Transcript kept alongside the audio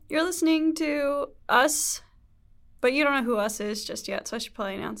You're listening to us, but you don't know who us is just yet, so I should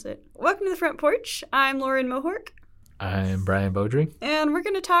probably announce it. Welcome to the Front Porch. I'm Lauren Mohork. I'm Brian Beaudry. And we're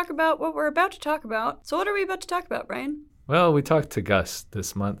going to talk about what we're about to talk about. So what are we about to talk about, Brian? Well, we talked to Gus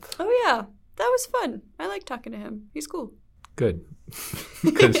this month. Oh, yeah. That was fun. I like talking to him. He's cool. Good.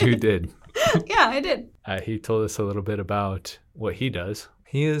 Because you did. Yeah, I did. He told us a little bit about what he does.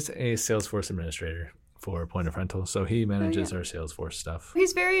 He is a Salesforce administrator for Point of Rental, so he manages our Salesforce stuff.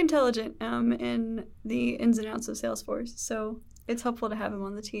 He's very intelligent in the ins and outs of Salesforce, so it's helpful to have him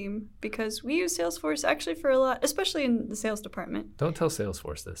on the team because we use Salesforce actually for a lot, especially in the sales department. Don't tell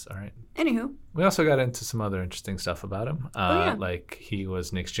Salesforce this, all right? Anywho. We also got into some other interesting stuff about him. Like he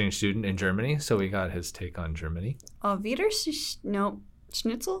was an exchange student in Germany, so we got his take on Germany.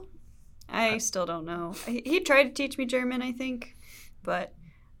 Schnitzel? I still don't know. He tried to teach me German, I think, but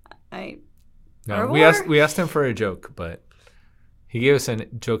we asked him for a joke, but he gave us a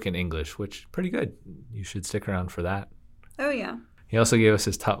joke in English, which is pretty good. You should stick around for that. Oh, yeah. He also gave us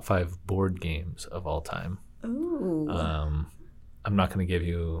his top 5 board games of all time. Ooh. I'm not going to give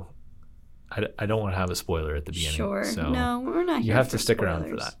you... I don't want to have a spoiler at the beginning. Sure. So no, we're not here you have for to stick spoilers. around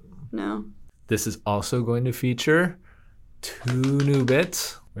for that. No. This is also going to feature 2 new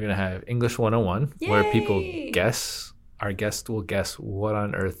bits. We're going to have English 101, where people guess. Our guest will guess what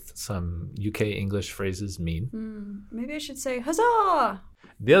on earth some UK English phrases mean. Maybe I should say, huzzah!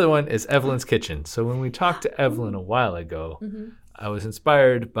 The other one is Evelyn's Kitchen. So when we talked to Evelyn a while ago, I was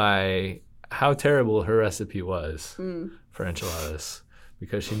inspired by how terrible her recipe was for enchiladas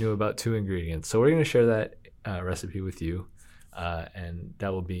because she knew about 2 ingredients. So we're going to share that recipe with you, and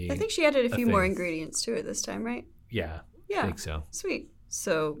that will be... I think she added a few more ingredients to it this time, right? Yeah, I think so. Sweet.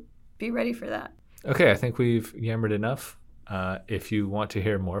 So be ready for that. Okay, I think we've yammered enough. If you want to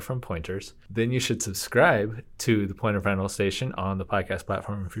hear more from Pointers, then you should subscribe to the Point of Rental station on the podcast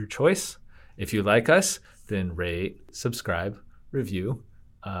platform of your choice. If you like us, then rate, subscribe, review,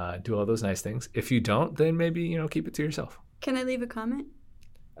 do all those nice things. If you don't, then maybe, keep it to yourself. Can I leave a comment?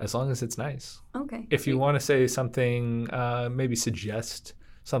 As long as it's nice. Okay. If you want to say something, maybe suggest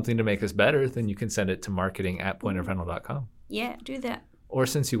something to make us better, then you can send it to marketing@pointofrental.com. Yeah, do that. Or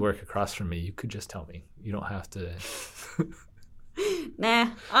since you work across from me, you could just tell me. You don't have to. Nah,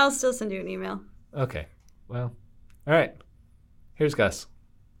 I'll still send you an email. Okay. Well, all right. Here's Gus.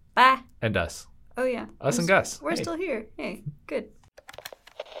 Bye. And us. Oh, yeah. Us and Gus. We're still here. Hey, good.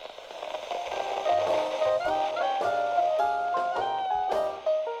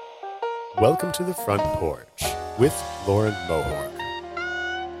 Welcome to the Front Porch with Lauren Mohork.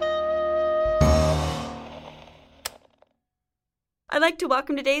 I'd like to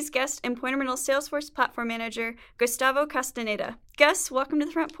welcome today's guest and Point of Rental Salesforce Platform Manager, Gustavo Castaneda. Gus, welcome to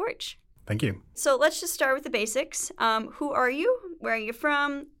the Front Porch. Thank you. So let's just start with the basics. Who are you? Where are you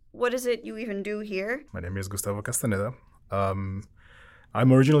from? What is it you even do here? My name is Gustavo Castaneda. I'm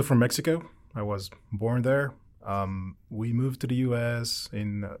originally from Mexico. I was born there. We moved to the U.S.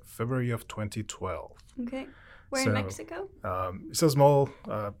 in February of 2012. Okay. Where in Mexico? It's a small...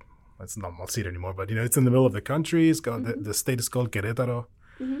 it's not a city anymore, but it's in the middle of the country. It's called the state is called Querétaro.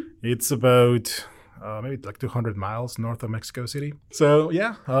 It's about maybe like 200 miles north of Mexico City. So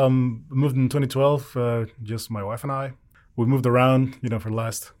yeah, moved in 2012. Just my wife and I. We moved around, for the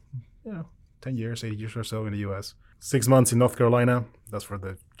last 8 years or so in the U.S. 6 months in North Carolina. That's for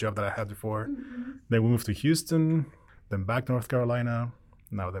the job that I had before. Then we moved to Houston, then back to North Carolina.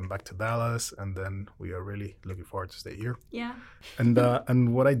 Now then back to Dallas, and then we are really looking forward to stay here. Yeah.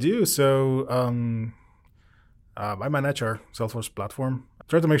 And what I do, so I manage our Salesforce platform. I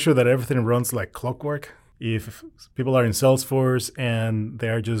try to make sure that everything runs like clockwork. If people are in Salesforce and they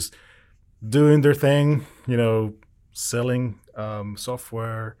are just doing their thing, selling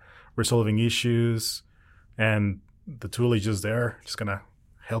software, resolving issues, and the tool is just there, just kind of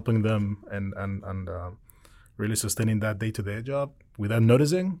helping them and really sustaining that day-to-day job without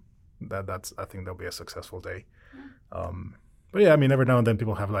noticing, that's I think that'll be a successful day. But yeah, every now and then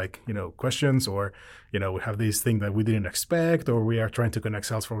people have questions or, we have this thing that we didn't expect, or we are trying to connect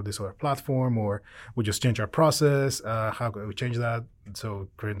Salesforce with this other platform, or we just change our process. How can we change that? So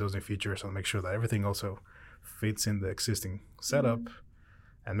creating those new features and make sure that everything also fits in the existing setup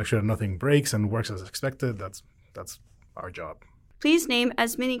and make sure that nothing breaks and works as expected. That's our job. Please name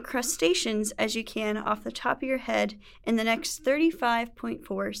as many crustaceans as you can off the top of your head in the next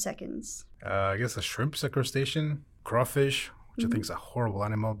 35.4 seconds. I guess a shrimp is a crustacean. Crawfish, which I think is a horrible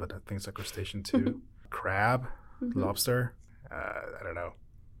animal, but I think it's a crustacean too. Crab, lobster, I don't know,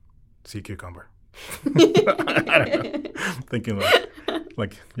 sea cucumber. I don't know. Thinking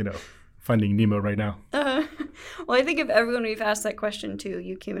like Finding Nemo right now. Well, I think of everyone we've asked that question to,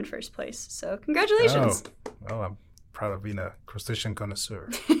 you came in first place. So congratulations. Oh, well, I'm proud of being a crustacean connoisseur.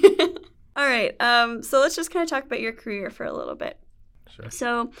 All right. So let's just kind of talk about your career for a little bit. Sure.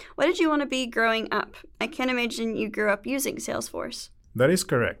 So what did you want to be growing up? I can't imagine you grew up using Salesforce. That is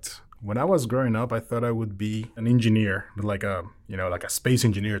correct. When I was growing up, I thought I would be an engineer, but like a space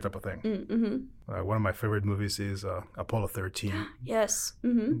engineer type of thing. Mm-hmm. One of my favorite movies is Apollo 13. Yes.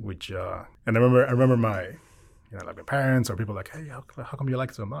 Mm-hmm. Which and I remember my, like my parents or people like, hey, how come you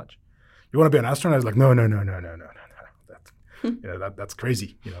like it so much? You want to be an astronaut? I was like, no. That's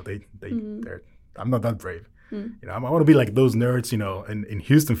crazy. They're I'm not that brave. I want to be like those nerds, in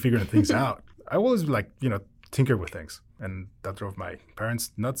Houston figuring things out. I always tinker with things, and that drove my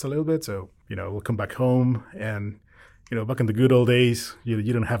parents nuts a little bit. So we'll come back home, and back in the good old days, you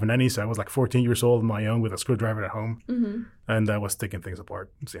didn't have a nanny, so I was like 14 years old on my own with a screwdriver at home, and I was taking things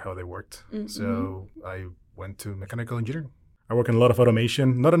apart and see how they worked. So I went to mechanical engineering. I work in a lot of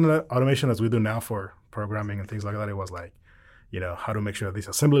automation, not in the automation as we do now for programming and things like that. It was like, how to make sure this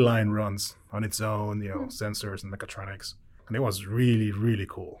assembly line runs on its own, sensors and mechatronics. And it was really, really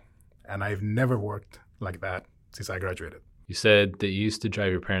cool. And I've never worked like that since I graduated. You said that you used to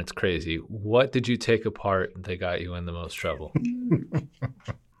drive your parents crazy. What did you take apart that got you in the most trouble?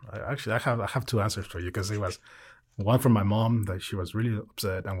 I have two answers for you, because it was one from my mom that she was really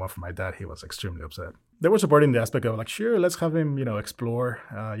upset, and one from my dad, he was extremely upset. They were supporting the aspect of like, sure, let's have him, explore,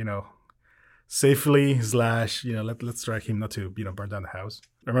 safely / let's try him not to, burn down the house.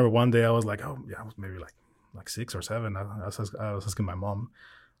 I remember one day I was like, I was maybe like 6 or 7. I was asking my mom,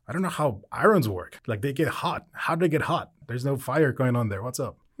 I don't know how irons work. Like, they get hot. How do they get hot? There's no fire going on there. What's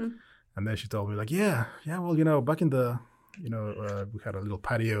up? And then she told me like, yeah, well, back in the, we had a little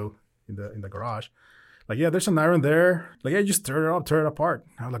patio in the garage. Like, yeah, there's an iron there. Like, yeah, just tear it apart.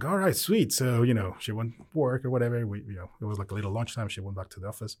 I was like, all right, sweet. So, she went to work or whatever. It was like a little lunchtime. She went back to the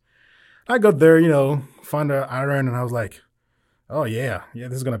office. I got there, found an iron, and I was like, oh, yeah,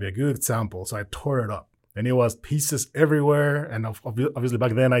 this is going to be a good sample. So I tore it up, and it was pieces everywhere. And obviously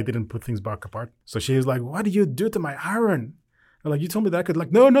back then I didn't put things back apart. So she was like, what did you do to my iron? I'm like, you told me that I could,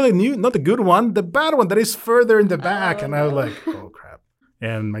 like, no, not the good one, the bad one that is further in the back. And I was like, oh, crap.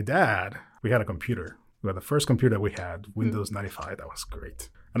 And my dad, we had a computer. We had the first computer we had, Windows 95. That was great.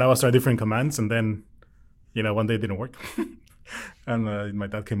 And I was trying different commands, and then, one day it didn't work. And my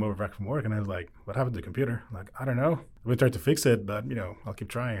dad came over back from work, and I was like, what happened to the computer? I'm like, I don't know. We tried to fix it, but, I'll keep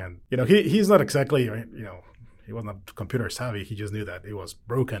trying. And, he's not exactly, he wasn't computer savvy. He just knew that it was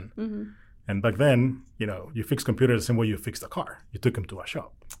broken. Mm-hmm. And back then, you fix computers the same way you fixed a car. You took them to a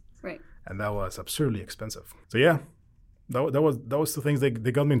shop. Right. And that was absurdly expensive. So, yeah. That was the things they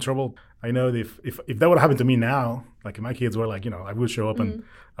got me in trouble. I know if that would happen to me now, like if my kids were like, I would show up and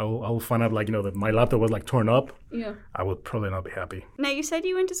I will find out like, that my laptop was like torn up. Yeah. I would probably not be happy. Now, you said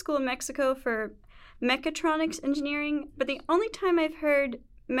you went to school in Mexico for mechatronics engineering, but the only time I've heard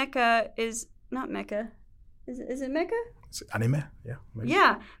mecha is not mecha. Is it mecha? It's anime, yeah. Maybe.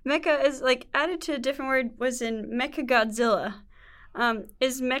 Yeah, mecha is like added to a different word was in Mechagodzilla.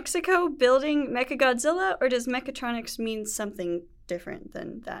 Is Mexico building Mechagodzilla, or does mechatronics mean something different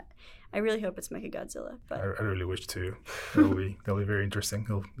than that? I really hope it's Mechagodzilla. But I really wish to. That'll be very interesting.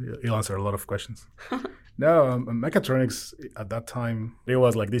 He'll answer a lot of questions. No, mechatronics at that time, there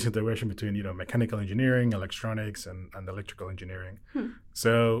was like this integration between, mechanical engineering, electronics, and electrical engineering.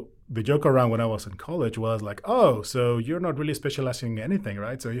 So the joke around when I was in college was like, oh, so you're not really specializing in anything,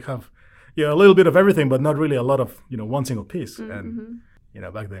 right? So you have a little bit of everything, but not really a lot of, one single piece. Mm-hmm.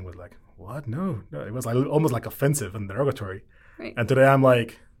 And, back then it was like, what? No, it was like almost like offensive and derogatory. Right. And today I'm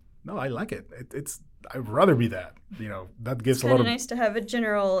like, no, I like it. I'd rather be that. That gives a lot of... It's nice to have a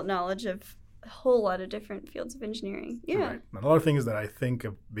general knowledge of a whole lot of different fields of engineering. Yeah. Right. And a lot of things that I think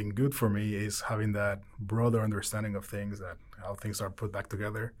have been good for me is having that broader understanding of things, how things are put back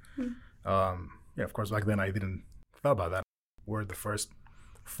together. Of course, back then I didn't thought about that. We're the first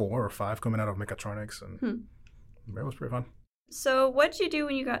 4 or 5 coming out of mechatronics, and it was pretty fun. So what did you do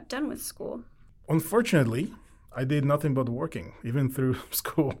when you got done with school? Unfortunately, I did nothing but working, even through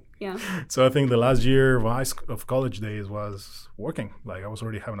school. Yeah. So I think the last year of college days was working. Like, I was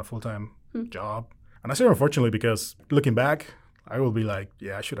already having a full-time job. And I say unfortunately because looking back, I will be like,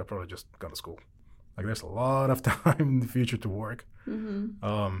 yeah, I should have probably just gone to school. Like, there's a lot of time in the future to work.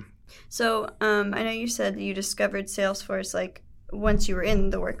 Mm-hmm. So I know you said that you discovered Salesforce, like, once you were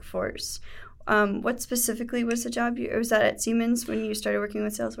in the workforce. What specifically was the job? Was that at Siemens when you started working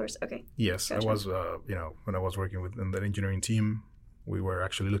with Salesforce? Okay. Yes, gotcha. I was, when I was working in the engineering team, we were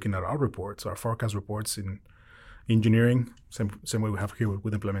actually looking at our reports, our forecast reports engineering, same way we have here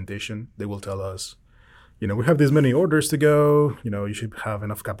with implementation. They will tell us, we have this many orders to go. You should have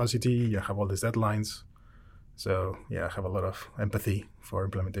enough capacity. You have all these deadlines. So yeah, I have a lot of empathy for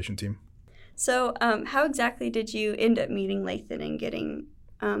implementation team. So how exactly did you end up meeting Lathan and getting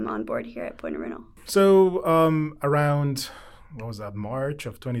on board here at Point of Rental? So around, what was that, March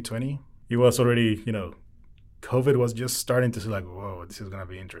of 2020, it was already, COVID was just starting to see like, whoa, this is going to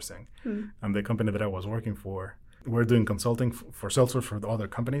be interesting. Mm-hmm. And the company that I was working for, we're doing consulting for Salesforce for other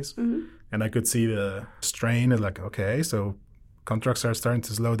companies. Mm-hmm. And I could see the strain is like, okay, so contracts are starting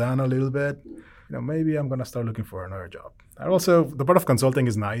to slow down a little bit. Maybe I'm going to start looking for another job. And also, the part of consulting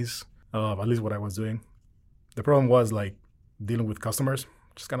is nice, at least what I was doing. The problem was like dealing with customers,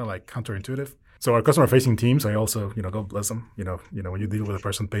 just kind of like counterintuitive. So our customer-facing teams, I also, God bless them. When you deal with a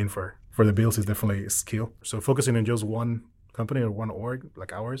person paying for the bills, is definitely a skill. So focusing on just one company or one org,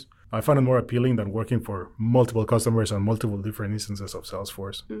 like ours, I find it more appealing than working for multiple customers on multiple different instances of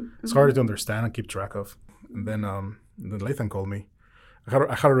Salesforce. Mm-hmm. It's harder to understand and keep track of. And then Lathan called me.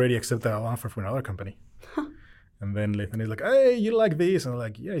 I had already accepted an offer from another company. And then Lathan is like, hey, you like this? And I'm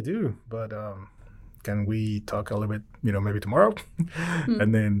like, yeah, I do. But can we talk a little bit, maybe tomorrow? Mm-hmm.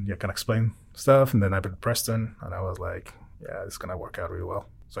 And then can explain stuff. And then I put Preston, and I was like, yeah, it's going to work out really well.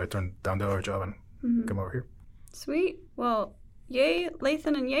 So I turned down the other job and come over here. Sweet. Well, yay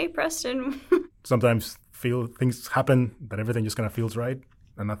Lathan and yay Preston. Sometimes things happen that everything just kind of feels right.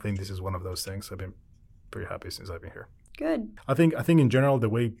 And I think this is one of those things. I've been pretty happy since I've been here. Good. I think in general, the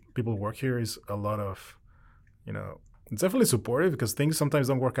way people work here is a lot of, it's definitely supportive because things sometimes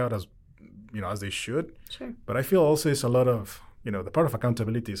don't work out as they should. Sure. But I feel also it's a lot of, the part of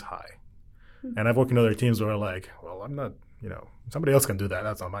accountability is high. Mm-hmm. And I've worked in other teams where like, well, I'm not, somebody else can do that.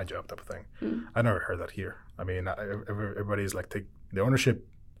 That's not my job type of thing. Mm-hmm. I never heard that here. I mean, everybody's like, the ownership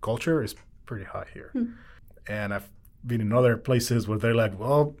culture is pretty high here. Mm-hmm. And I've been in other places where they're like,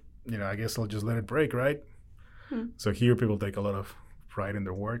 well, I guess I'll just let it break, right? So here people take a lot of pride in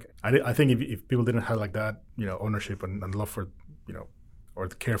their work. I think if people didn't have like that, ownership and love for, or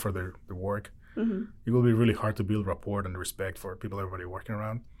the care for their work, mm-hmm. it will be really hard to build rapport and respect for everybody working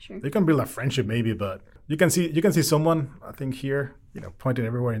around. Sure. You can build a friendship maybe, but you can see someone, I think here, pointing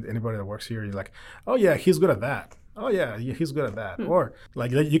everywhere, and anybody that works here, you're like, oh yeah, he's good at that. Oh yeah, he's good at that. Mm-hmm. Or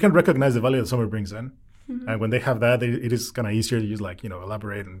like you can recognize the value that someone brings in. Mm-hmm. And when they have that, it is kind of easier to just like,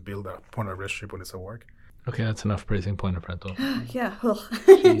 elaborate and build a point of relationship when it's at work. Okay, that's enough praising Point of Rental. Yeah.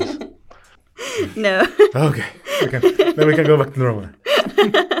 Jeez. No. Okay. Then we can go back to normal.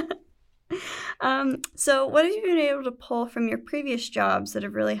 So what have you been able to pull from your previous jobs that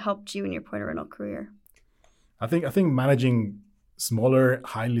have really helped you in your Point of Rental career? I think managing smaller,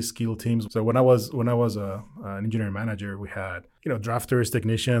 highly skilled teams. So when I was an engineering manager, we had drafters,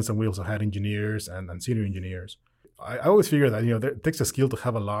 technicians, and we also had engineers and senior engineers. I always figure that it takes a skill to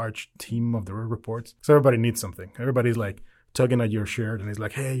have a large team of direct reports. So everybody needs something. Everybody's like tugging at your shirt, and it's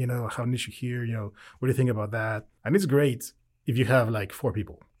like, hey, I have an issue here. What do you think about that? And it's great if you have like 4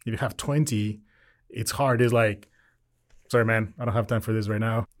 people. If you have 20, it's hard. It's like, sorry, man, I don't have time for this right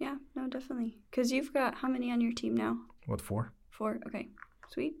now. Yeah, no, definitely. Because you've got how many on your team now? What, 4? 4. Okay,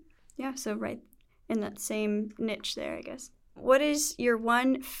 sweet. Yeah, so right in that same niche there, I guess. What is your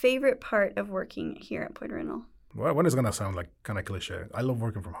one favorite part of working here at Point of Rental? Well, one is going to sound like kind of cliche. I love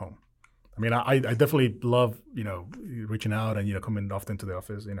working from home. I mean, I definitely love, reaching out and, coming often to the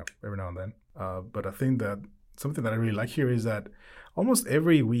office, every now and then. But I think that something that I really like here is that almost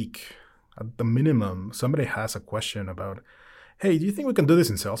every week, at the minimum, somebody has a question about, hey, do you think we can do this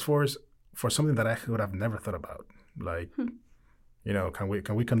in Salesforce for something that I would have never thought about? Like,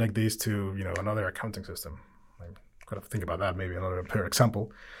 can we connect these to, another accounting system? I could have think about that, maybe another better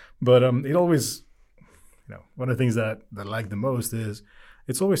example. But it always... one of the things that I like the most is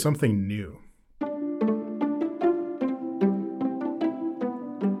it's always something new.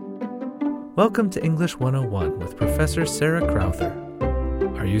 Welcome to English 101 with Professor Sarah Crowther.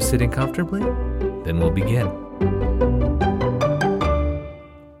 Are you sitting comfortably? Then we'll begin.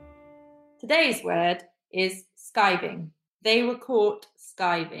 Today's word is skiving. They were caught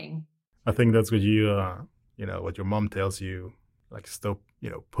skiving. I think that's what what your mom tells you, like stop,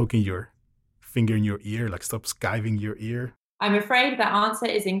 poking your finger in your ear, like stop skiving your ear. I'm afraid that answer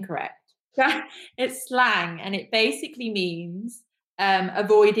is incorrect. It's slang, and it basically means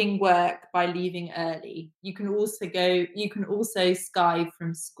avoiding work by leaving early. You can also skive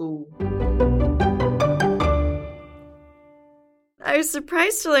from school. I was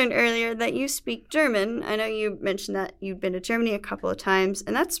surprised to learn earlier that you speak German. I know you mentioned that you've been to Germany a couple of times,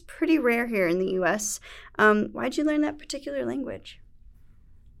 and that's pretty rare here in the U.S. Why'd you learn that particular language?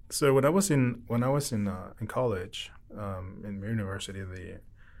 So when I was in college, in university,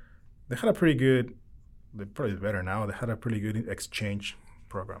 they had a pretty good. They're probably better now. They had a pretty good exchange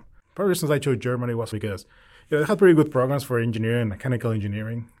program. Part of the reasons I chose Germany was because they had pretty good programs for engineering, mechanical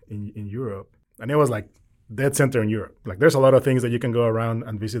engineering in Europe, and it was like dead center in Europe. Like there's a lot of things that you can go around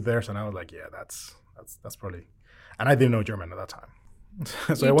and visit there. So I was like, yeah, that's probably. And I didn't know German at that time.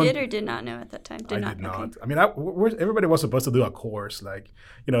 So you did or did not know at that time? I did not. Okay. I mean, everybody was supposed to do a course. Like,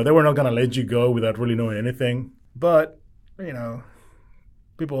 they were not going to let you go without really knowing anything. But,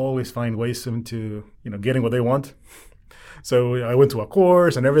 people always find ways into, getting what they want. So I went to a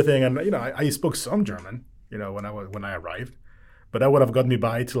course and everything. And, I spoke some German, when I arrived. But that would have got me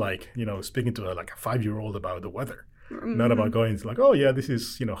by to speaking to a 5-year-old about the weather. Mm-hmm. Not about going to oh yeah, this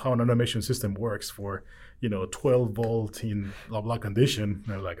is how an automation system works for 12 volt in blah blah condition.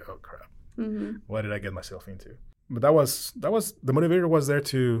 And I'm like, oh crap, mm-hmm. What did I get myself into? But that was the motivator was there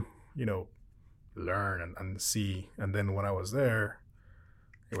to learn and see. And then when I was there,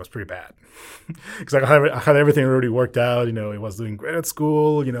 it was pretty bad because I had everything already worked out. I was doing great at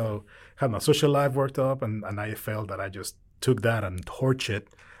school. Had my social life worked up, and I felt that I just took that and torch it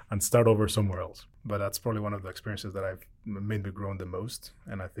and start over somewhere else. But that's probably one of the experiences that I've made me grow the most.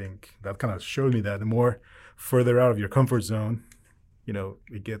 And I think that kind of showed me that the more further out of your comfort zone,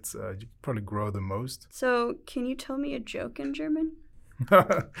 it gets, you probably grow the most. So can you tell me a joke in German?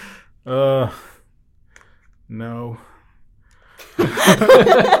 No.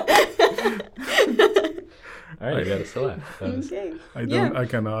 All right, I got to laugh. Okay. I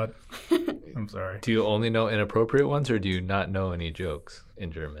cannot. I'm sorry. Do you only know inappropriate ones, or do you not know any jokes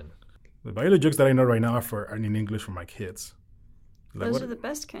in German? The only jokes that I know right now are in English for my kids. Those are the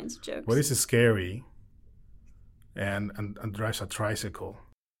best kinds of jokes. What is scary and drives a tricycle?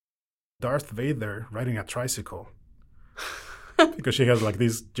 Darth Vader riding a tricycle. Because she has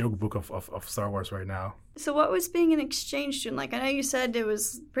this joke book of Star Wars right now. So what was being an exchange student like? I know you said it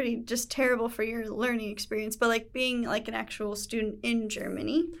was pretty just terrible for your learning experience, but being an actual student in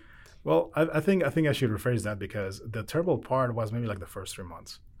Germany. Well, I think I should rephrase that because the terrible part was maybe the first 3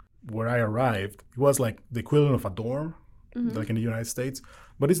 months. Where I arrived, it was the equivalent of a dorm, mm-hmm. in the United States,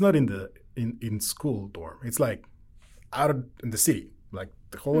 but it's not in school dorm. It's out in the city. The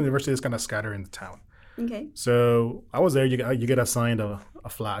whole mm-hmm. university is kind of scattered in the town. Okay. So I was there. You get assigned a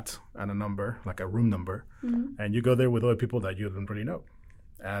flat and a number, a room number, mm-hmm. and you go there with other people that you don't really know.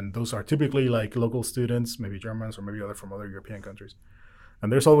 And those are typically local students, maybe Germans or maybe from other European countries.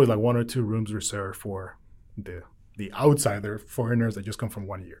 And there's always 1 or 2 rooms reserved for the outsider foreigners that just come from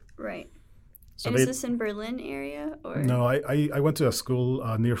 1 year. Right. So and is this in Berlin area? Or? No, I went to a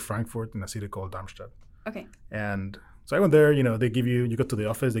school near Frankfurt in a city called Darmstadt. Okay. And so I went there, they give you go to the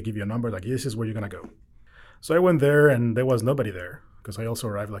office, they give you a number, this is where you're going to go. So I went there and there was nobody there because I also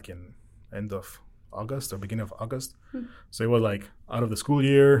arrived in end of August or beginning of August. Hmm. So it was out of the school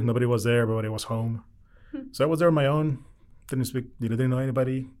year, nobody was there, everybody was home. Hmm. So I was there on my own, didn't know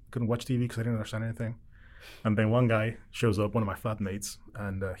anybody, couldn't watch TV because I didn't understand anything. And then one guy shows up, one of my flatmates,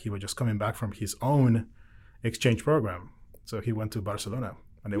 and he was just coming back from his own exchange program. So he went to Barcelona,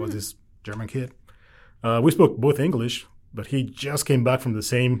 and there was this German kid. We spoke both English, but he just came back from the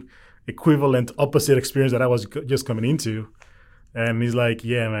same equivalent opposite experience that I was just coming into. And he's like,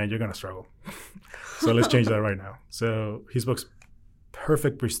 yeah, man, you're going to struggle. So let's change that right now. So he spoke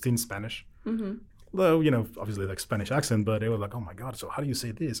perfect, pristine Spanish. Mm-hmm. Though, obviously Spanish accent, but it was oh my God, so how do you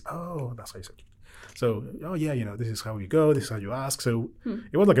say this? Oh, that's how you say it. So, oh yeah, this is how you go, this is how you ask. So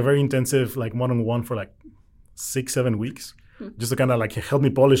it was a very intensive, one-on-one for 6-7 weeks, just to kind of help me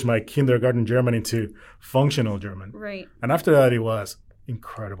polish my kindergarten German into functional German. Right. And after that, it was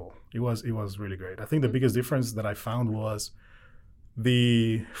incredible. It was really great. I think the biggest difference that I found was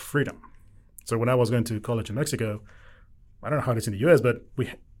the freedom. So when I was going to college in Mexico, I don't know how it is in the U.S., but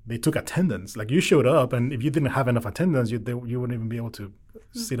they took attendance. You showed up, and if you didn't have enough attendance, you wouldn't even be able to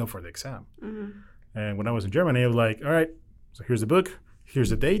sit up for the exam. Mm-hmm. And when I was in Germany, I was all right, so here's the book, here's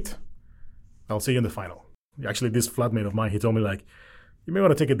the date, I'll see you in the final. Actually, this flatmate of mine, he told me, you may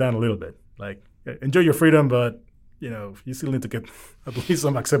want to take it down a little bit. Enjoy your freedom, but, you still need to get at least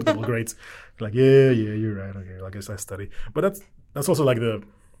some acceptable grades. Yeah, you're right, okay, I guess I study. But that's also,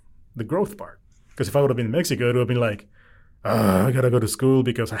 the growth part. Because if I would have been in Mexico, it would have been I got to go to school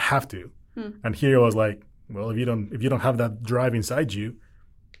because I have to. And here I was well, if you don't have that drive inside you,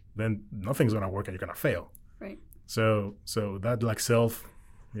 then nothing's going to work and you're going to fail. Right. So that self,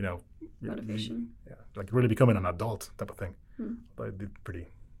 motivation. Yeah, really becoming an adult type of thing. But I did pretty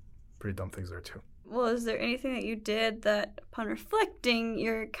dumb things there too. Well, is there anything that you did that upon reflecting,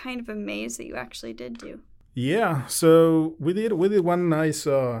 you're kind of amazed that you actually did do? Yeah, so we did one nice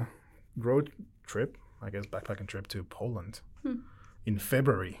road trip, I guess backpacking trip to Poland in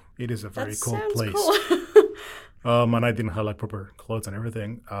February. It is a very cold place. Cool. And I didn't have like proper clothes and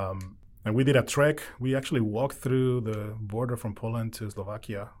everything. And we did a trek. We actually walked through the border from Poland to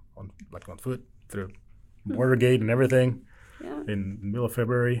Slovakia on foot through border gate and everything in the middle of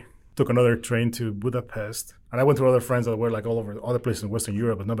February. Took another train to Budapest. And I went to other friends that were like all over other places in Western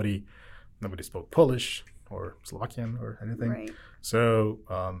Europe, but nobody spoke Polish or Slovakian or anything. Right. So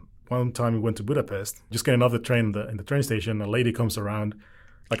one time we went to Budapest, just getting off the train in the train station, a lady comes around,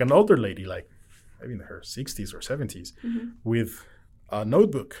 like an older lady, like maybe in her 60s or 70s, with a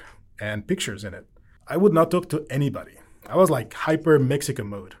notebook and pictures in it. I would not talk to anybody. I was like hyper Mexican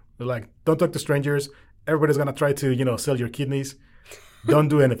mode. They're like, don't talk to strangers. Everybody's going to try to, sell your kidneys. Don't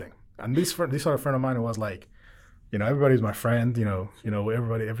do anything. And this other friend of mine was like, everybody's my friend,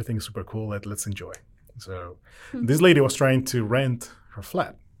 everybody, everything's super cool. Let's enjoy. So this lady was trying to rent her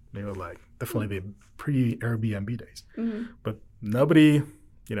flat. They were like definitely the pre-Airbnb days. But nobody,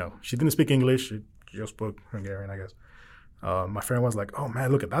 she didn't speak English. She just spoke Hungarian, I guess. My friend was like, oh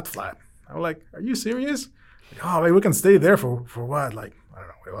man, look at that flat. I was like, are you serious? Like, oh, man, we can stay there for what? Like, I don't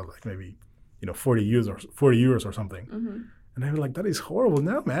know. It was like maybe, 40 euros or something. And they were like, that is horrible.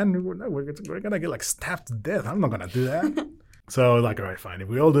 No, man, we're going to get like stabbed to death. I'm not going to do that. So I was like, all right, fine. If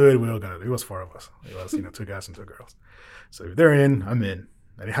we all do it, we're all going to do it. It was 4 of us. It was, 2 guys and 2 girls. So if they're in, I'm in.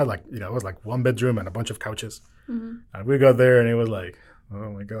 And it had like, it was like 1 bedroom and a bunch of couches. And we got there and it was like,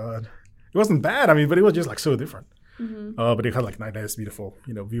 oh my God. It wasn't bad. I mean, but it was just like so different. But it had like nice, beautiful,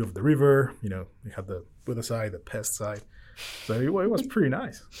 view of the river. We had the Buddha side, the pest side. So it was pretty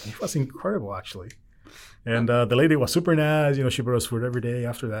nice. It was incredible, actually. And the lady was super nice. She brought us food every day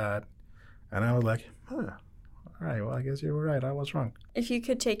after that. And I was like, all right, well, I guess you were right. I was wrong. If you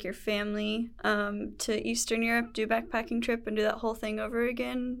could take your family to Eastern Europe, do a backpacking trip, and do that whole thing over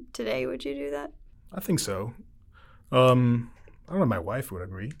again today, would you do that? I think so. I don't know if my wife would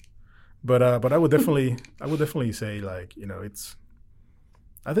agree. But I would definitely say, like,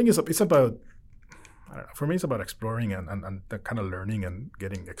 I think it's about, I don't know, for me it's about exploring and kind of learning and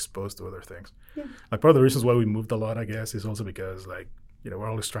getting exposed to other things. Yeah. Like part of the reasons why we moved a lot, I guess, is also because like, we're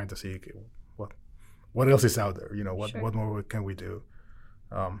always trying to see what else is out there, what more can we do.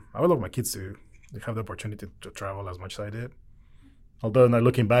 I would love my kids to have the opportunity to travel as much as I did. Although now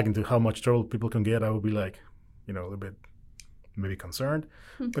looking back into how much trouble people can get, I would be like, a little bit maybe concerned.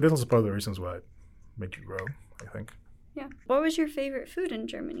 But it's also part of the reasons why it made you grow, I think. Yeah. What was your favorite food in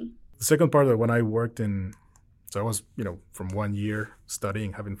Germany? The second part of it, when I worked so I was, from 1 year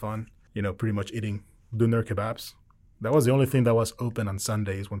studying, having fun, pretty much eating doner kebabs. That was the only thing that was open on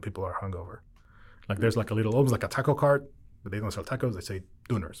Sundays when people are hungover. Like there's like almost like a taco cart, but they don't sell tacos. They say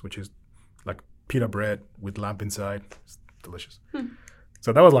doners, which is like pita bread with lamb inside. It's delicious.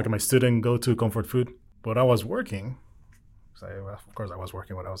 So that was like my student go-to comfort food. But I was working. So of course I was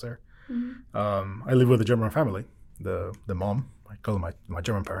working when I was there. I live with a German family. The mom, I call them my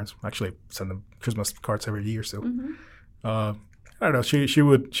German parents. I actually send them Christmas cards every year. So I don't know. She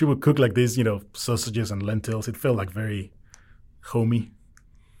would cook like these, sausages and lentils. It felt like very homey.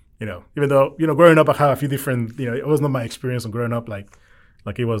 Even though growing up I had a few different. It was not my experience of growing up like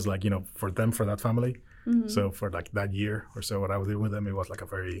it was like for them, for that family. So for like that year or so, what I was doing with them, it was like a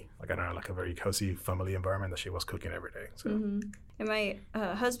very a very cozy family environment that she was cooking every day. So. In my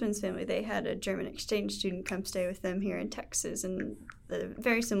husband's family, they had a German exchange student come stay with them here in Texas, and a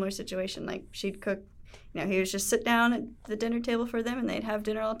very similar situation. Like she'd cook, he would just sit down at the dinner table for them, and they'd have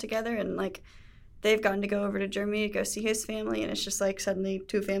dinner all together. And like they've gotten to go over to Germany to go see his family, and it's just like suddenly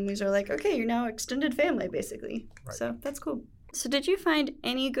 2 families are like, okay, you're now extended family basically. Right. So that's cool. So did you find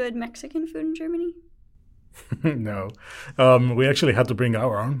any good Mexican food in Germany? No. We actually had to bring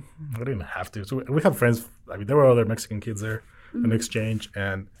our own. We didn't have to. So we had friends. I mean, there were other Mexican kids there in exchange.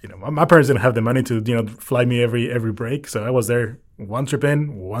 And, my parents didn't have the money to, fly me every break. So I was there 1 trip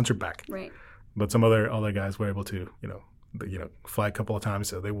in, 1 trip back. Right. But some other guys were able to, fly a couple of times.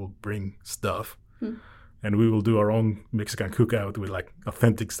 So they will bring stuff. And we will do our own Mexican cookout with, like,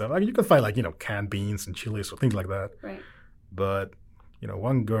 authentic stuff. Like, you can find, like, canned beans and chilies or things like that. Right. But,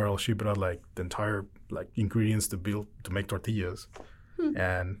 one girl, she brought, like, the entire ingredients to make tortillas,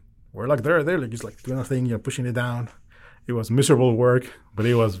 and we're like they're like just like doing a thing, pushing it down. It was miserable work, but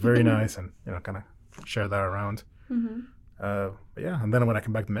it was very nice, and kind of share that around. But yeah, and then when I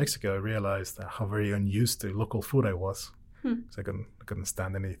came back to Mexico, I realized how very unused to local food I was. So I couldn't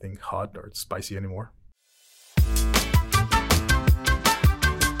stand anything hot or spicy anymore.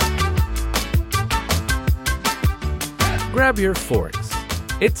 Grab your forks.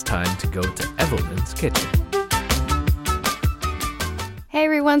 It's time to go to Evelyn's kitchen.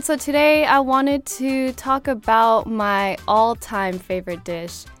 everyone. So today I wanted to talk about my all-time favorite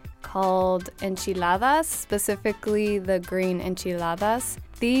dish called enchiladas, specifically the green enchiladas.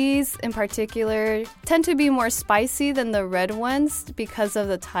 These in particular tend to be more spicy than the red ones because of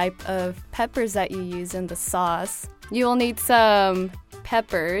the type of peppers that you use in the sauce. You will need some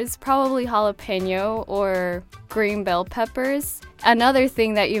peppers, probably jalapeno or green bell peppers. Another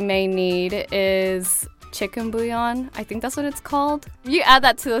thing that you may need is chicken bouillon. I think that's what it's called. You add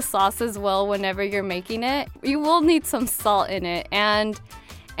that to the sauce as well whenever you're making it. You will need some salt in it. And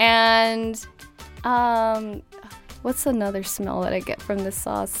what's another smell that I get from this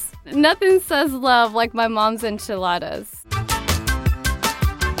sauce? Nothing says love like my mom's enchiladas.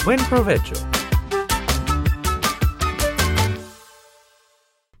 Buen provecho.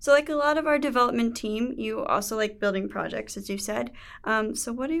 So like a lot of our development team, you also like building projects, as you said.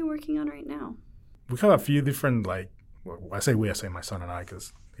 So what are you working on right now? We have a few different, I say my son and I,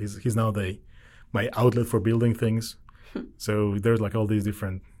 because he's now my outlet for building things. So there's like all these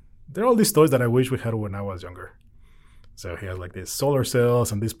different, there are all these toys that I wish we had when I was younger. So he has like these solar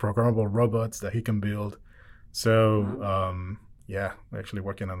cells and these programmable robots that he can build. So we're actually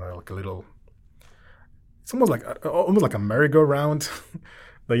working on like a little, it's almost like a merry-go-round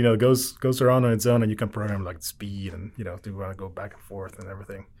that goes around on its own, and you can program like speed and do you want to go back and forth and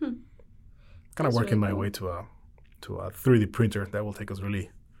everything. Kind of working my way to a 3D printer that will take us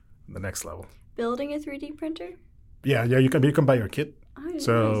really the next level. Building a 3D printer? Yeah, you can buy your kit. Oh, I didn't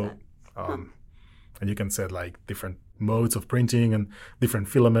realize that. And you can set like different modes of printing and different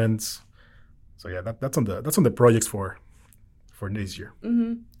filaments. So yeah, that's on the projects for this year.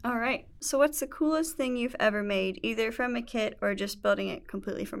 Mm-hmm. All right. So what's the coolest thing you've ever made, either from a kit or just building it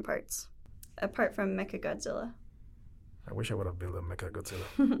completely from parts, apart from Mechagodzilla? I wish I would have built a Mechagodzilla.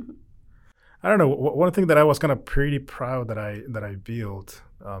 I don't know. One thing that I was kind of pretty proud that I built,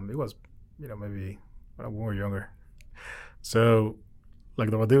 it was, maybe when we were younger. So,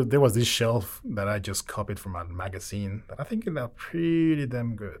 like there was this shelf that I just copied from a magazine that I think is pretty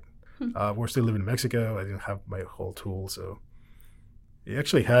damn good. We're still living in Mexico. I didn't have my whole tool, so it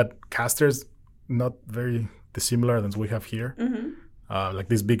actually had casters, not very dissimilar than we have here. Mm-hmm. Like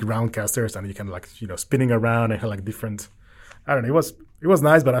these big round casters, and you can spinning around and had like different. I don't know. It was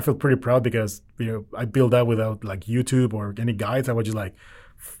nice, but I feel pretty proud because I built that without like YouTube or any guides. I was just like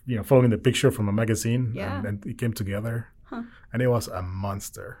following the picture from a magazine, and it came together, and it was a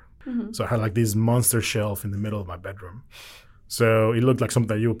monster. Mm-hmm. So I had like this monster shelf in the middle of my bedroom. So it looked like something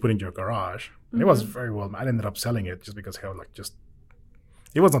that you would put in your garage. And it was very well. I ended up selling it just because I had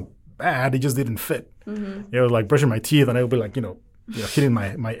it wasn't bad. It just didn't fit. Mm-hmm. It was like brushing my teeth, and I would be like hitting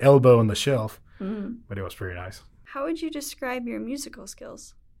my elbow on the shelf. Mm-hmm. But it was pretty nice. How would you describe your musical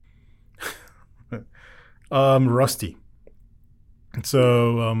skills? Rusty.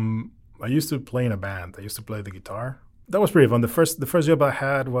 So I used to play in a band. I used to play the guitar. That was pretty fun. The first job I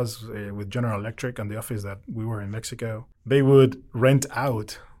had was with General Electric and the office that we were in Mexico. They would rent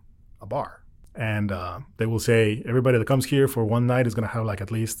out a bar, and they will say everybody that comes here for one night is going to have like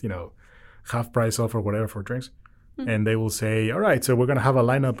at least half price off or whatever for drinks. Mm-hmm. And they will say, all right, so we're going to have a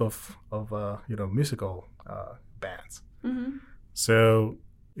lineup of musical bands. Mm-hmm. So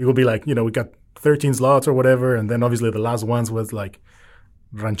it will be like, we got 13 slots or whatever. And then obviously the last ones was like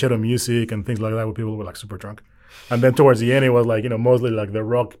ranchero music and things like that where people were like super drunk. And then towards the end, it was like, mostly like the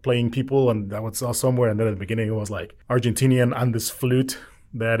rock playing people. And that was somewhere. And then at the beginning, it was like Argentinian and this flute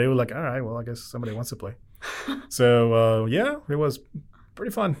that it was like, all right, well, I guess somebody wants to play. So, it was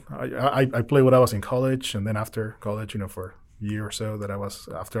pretty fun. I played when I was in college. And then after college, for year or so that I was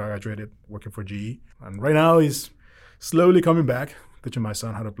after I graduated working for GE, and right now he's slowly coming back, teaching my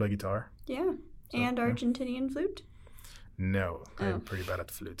son how to play guitar. Yeah, so, and Argentinian flute. No, I'm pretty bad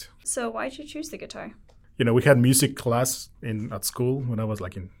at flute. So why'd you choose the guitar? We had music class at school when I was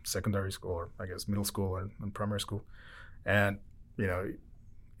like in secondary school, or I guess middle school and primary school, and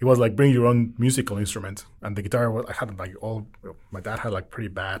it was like bring your own musical instrument, and the guitar I had like my dad had like pretty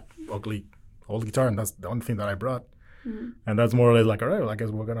bad, ugly old guitar, and that's the only thing that I brought. Mm-hmm. And that's more or less like, all right, well, I guess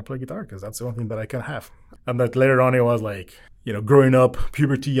we're going to play guitar because that's the only thing that I can have. And that later on, it was like, growing up,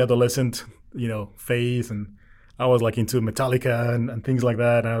 puberty, adolescent, phase. And I was like into Metallica and things like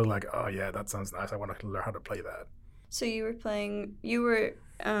that. And I was like, oh, yeah, that sounds nice. I want to learn how to play that. So you were in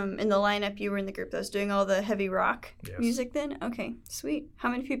the lineup, you were in the group that was doing all the heavy rock music then? Okay, sweet. How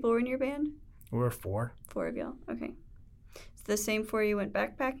many people were in your band? We were 4. 4 of y'all, okay. The same 4 you went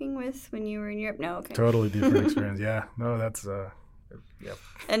backpacking with when you were in Europe? No, okay. Totally different experience, yeah. No, that's, yep.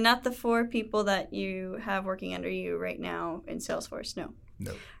 And not the 4 people that you have working under you right now in Salesforce, no?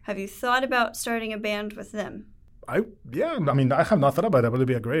 No. Have you thought about starting a band with them? I mean, I have not thought about that, but it'd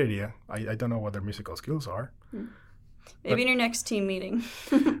be a great idea. I don't know what their musical skills are. Maybe in your next team meeting.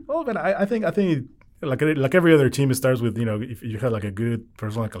 Well, but I think like every other team, it starts with, if you have like a good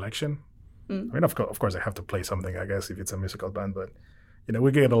personal collection. I mean, of course, I have to play something, I guess, if it's a musical band, but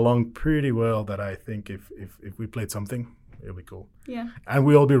we get along pretty well. That I think if we played something, it'll be cool. Yeah. And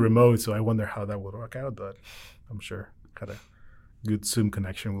we all be remote, so I wonder how that would work out, but I'm sure kind of good Zoom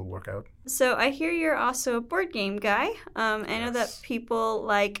connection will work out. So I hear you're also a board game guy. I know that people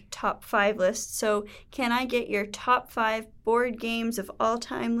like top 5 lists. So can I get your top 5 board games of all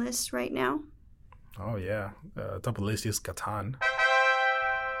time lists right now? Oh yeah, top of the list is Catan.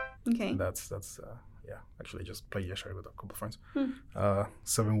 Okay. That's actually just played yesterday with a couple of friends.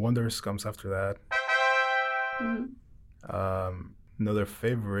 7 Wonders comes after that. Another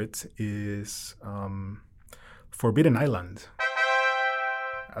favorite is Forbidden Island.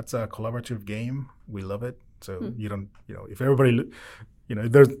 That's a collaborative game. We love it. So you don't, if everybody,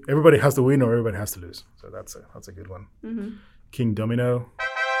 everybody has to win or everybody has to lose. So that's a good one. King Domino.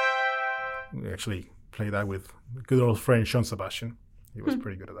 We actually played that with good old friend Sean Sebastian. He was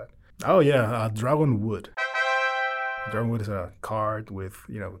pretty good at that. Oh yeah, Dragonwood. Dragonwood is a card with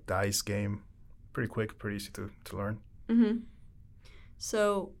dice game. Pretty quick, pretty easy to learn.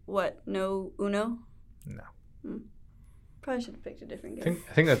 So what? No Uno? No. Probably should have picked a different game.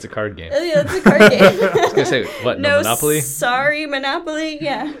 I think that's a card game. Yeah, it's a card game. I was gonna say what? No Monopoly. Sorry, Monopoly.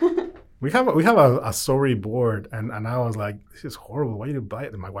 Yeah. We have a sorry board, and I was like, this is horrible. Why did you buy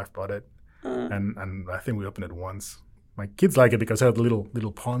it? And my wife bought it, and I think we opened it once. My kids like it because I have the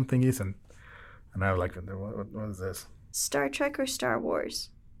little pawn thingies, and I was like, what is this? Star Trek or Star Wars?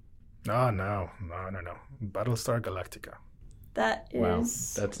 Oh, no. Battlestar Galactica. That is... Wow,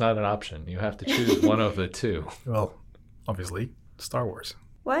 that's not an option. You have to choose one of the two. Well, obviously, Star Wars.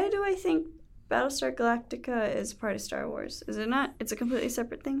 Why do I think Battlestar Galactica is part of Star Wars? Is it not? It's a completely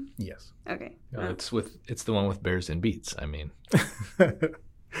separate thing? Yes. Okay. No, it's the one with bears and beets, I mean. Okay.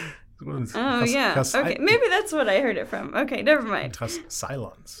 Maybe that's what I heard it from. Okay, never mind. It has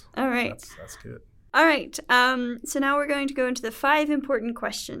Cylons. All right. That's good. All right. So now we're going to go into the 5 important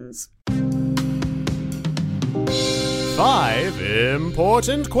questions. 5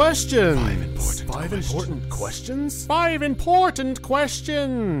 important questions. 5 important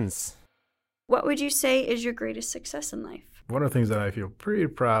questions. What would you say is your greatest success in life? One of the things that I feel pretty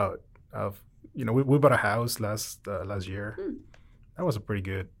proud of, we bought a house last year. That was a pretty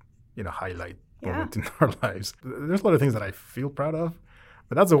good, highlight moment in our lives. There's a lot of things that I feel proud of,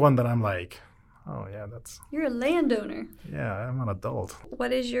 but that's the one that I'm like, oh yeah, You're a landowner. Yeah, I'm an adult.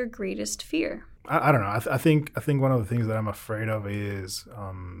 What is your greatest fear? I don't know. I think one of the things that I'm afraid of is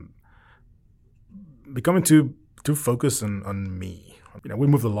becoming too focused on me. We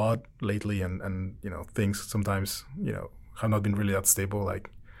moved a lot lately, and things sometimes have not been really that stable.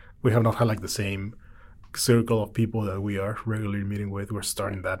 Like we have not had like the same circle of people that we are regularly meeting with. We're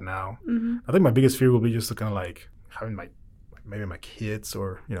starting that now. I think my biggest fear will be just to kind of like having maybe my kids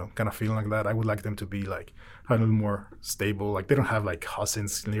or kind of feeling like that. I would like them to be like having a little more stable. Like they don't have like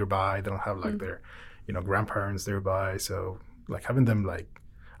cousins nearby. They don't have like their grandparents nearby. So like having them like,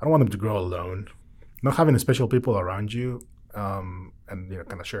 I don't want them to grow alone. Not having special people around you, and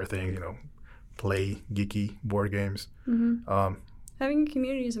kind of share things. Play geeky board games. Having a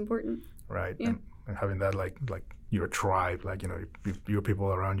community is important. Right. Yeah. And having that like your tribe, like your people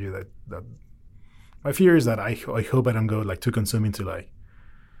around you that. My fear is that I hope I don't go like too consuming to like,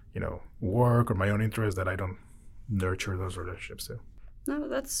 work or my own interests, that I don't nurture those relationships too. No,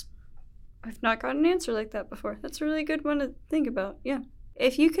 I've not got an answer like that before. That's a really good one to think about. Yeah.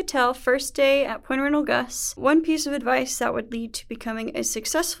 If you could tell first day at Pointer Rental Gus one piece of advice that would lead to becoming a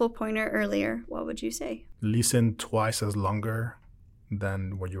successful pointer earlier, what would you say? Listen twice as longer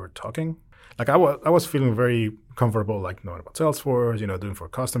than what you were talking. Like I was feeling very comfortable, like knowing about Salesforce, doing for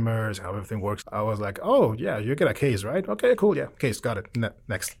customers, how everything works. I was like, oh yeah, you get a case, right? Okay, cool, yeah, case, got it.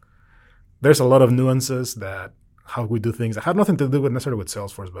 Next. There's a lot of nuances that how we do things. It had nothing to do with necessarily with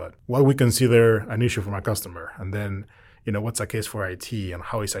Salesforce, but what we consider an issue from a customer, and then what's a case for IT, and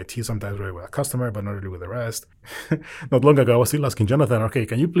how is IT sometimes really with a customer, but not really with the rest. Not long ago, I was still asking Jonathan, okay,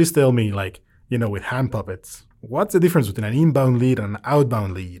 can you please tell me, like, with hand puppets, what's the difference between an inbound lead and an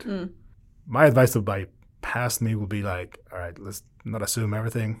outbound lead? My advice to past me would be like, all right, let's not assume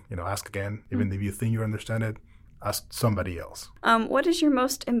everything. Ask again. Even if you think you understand it, ask somebody else. What is your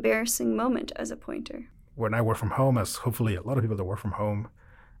most embarrassing moment as a pointer? When I work from home, as hopefully a lot of people that work from home,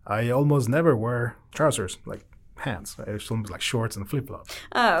 I almost never wear trousers, like pants. I assume like shorts and flip-flops.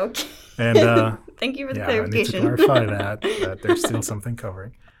 Oh, okay. And thank you for the clarification. I need to clarify that there's still something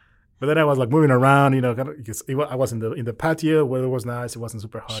covering. But then I was like moving around, because I was in the patio, weather was nice, it wasn't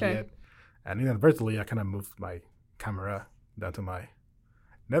super hot yet. And inadvertently, I kind of moved my camera down to my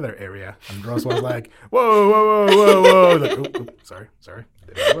nether area. And Ross was like, whoa, whoa, whoa, whoa, whoa. Like, sorry.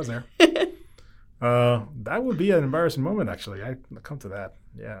 Didn't know I was there. That would be an embarrassing moment, actually. I'll come to that.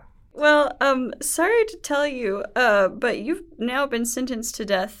 Yeah. Well, sorry to tell you, but you've now been sentenced to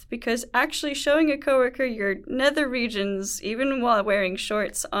death because actually showing a coworker your nether regions, even while wearing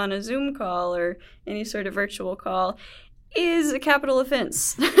shorts on a Zoom call or any sort of virtual call, is a capital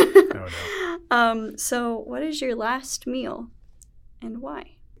offense. Oh, no. So what is your last meal and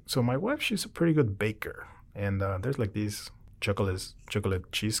why? So my wife, she's a pretty good baker. And there's like these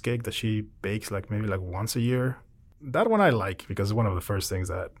chocolate cheesecake that she bakes maybe once a year. That one I like because it's one of the first things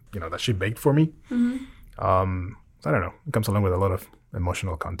that that she baked for me. Mm-hmm. I don't know. It comes along with a lot of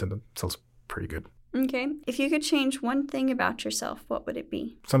emotional content. It sounds pretty good. Okay. If you could change one thing about yourself, what would it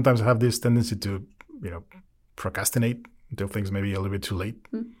be? Sometimes I have this tendency to, procrastinate until things maybe a little bit too late.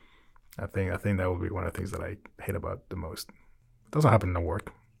 Mm. I think that would be one of the things that I hate about the most. It doesn't happen in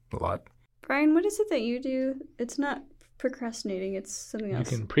work a lot. Brian, what is it that you do? It's not procrastinating, it's something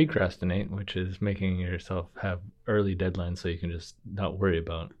else. You can precrastinate, which is making yourself have early deadlines so you can just not worry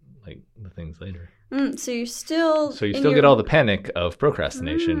about the things later. So you still get all the panic of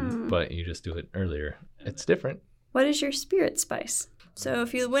procrastination, but you just do it earlier. It's different. What is your spirit spice? So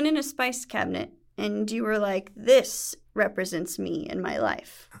if you went in a spice cabinet and you were like, this represents me in my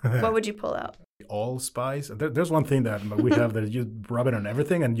life, what would you pull out? Allspice. There's one thing that we have that you rub it on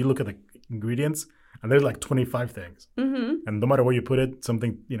everything and you look at the ingredients and there's 25 things. Mm-hmm. And no matter where you put it,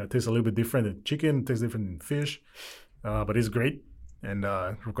 something, tastes a little bit different in chicken, tastes different in fish, but it's great and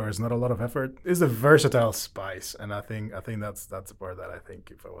requires not a lot of effort. It's a versatile spice, and I think that's the part that I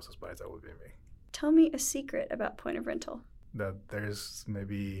think if I was a spice, that would be me. Tell me a secret about Point of Rental. That there's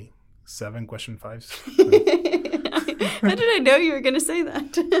maybe 7 question 5s. How did I know you were going to say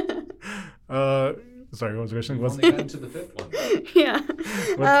that? Sorry, what was the question? We've only gotten to the 5th one. Yeah.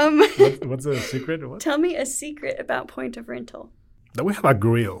 What's the secret? What? Tell me a secret about Point of Rental. That we have a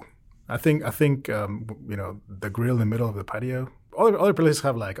grill. I think the grill in the middle of the patio. Other places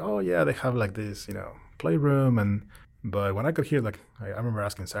have they have this playroom but when I got here I remember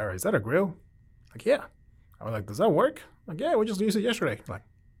asking Sarah, is that a grill? Yeah. I was like, does that work? Yeah, we just used it yesterday.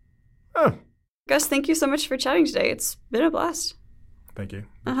 Oh. Gus, thank you so much for chatting today. It's been a blast. Thank you.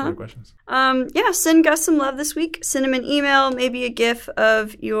 For your questions. Send Gus some love this week. Send him an email, maybe a GIF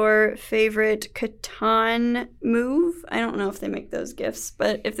of your favorite Catan move. I don't know if they make those GIFs,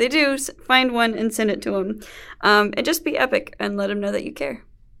 but if they do, find one and send it to him. And just be epic and let him know that you care.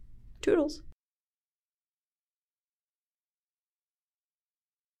 Toodles.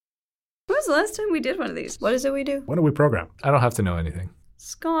 When was the last time we did one of these? What is it we do? When do we program? I don't have to know anything.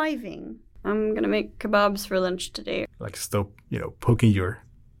 Skiving. I'm going to make kebabs for lunch today. Stop, poking your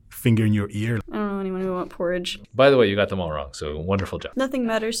finger in your ear. I don't know anyone who want porridge. By the way, you got them all wrong, so wonderful job. Nothing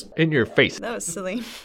matters. In your face. That was silly.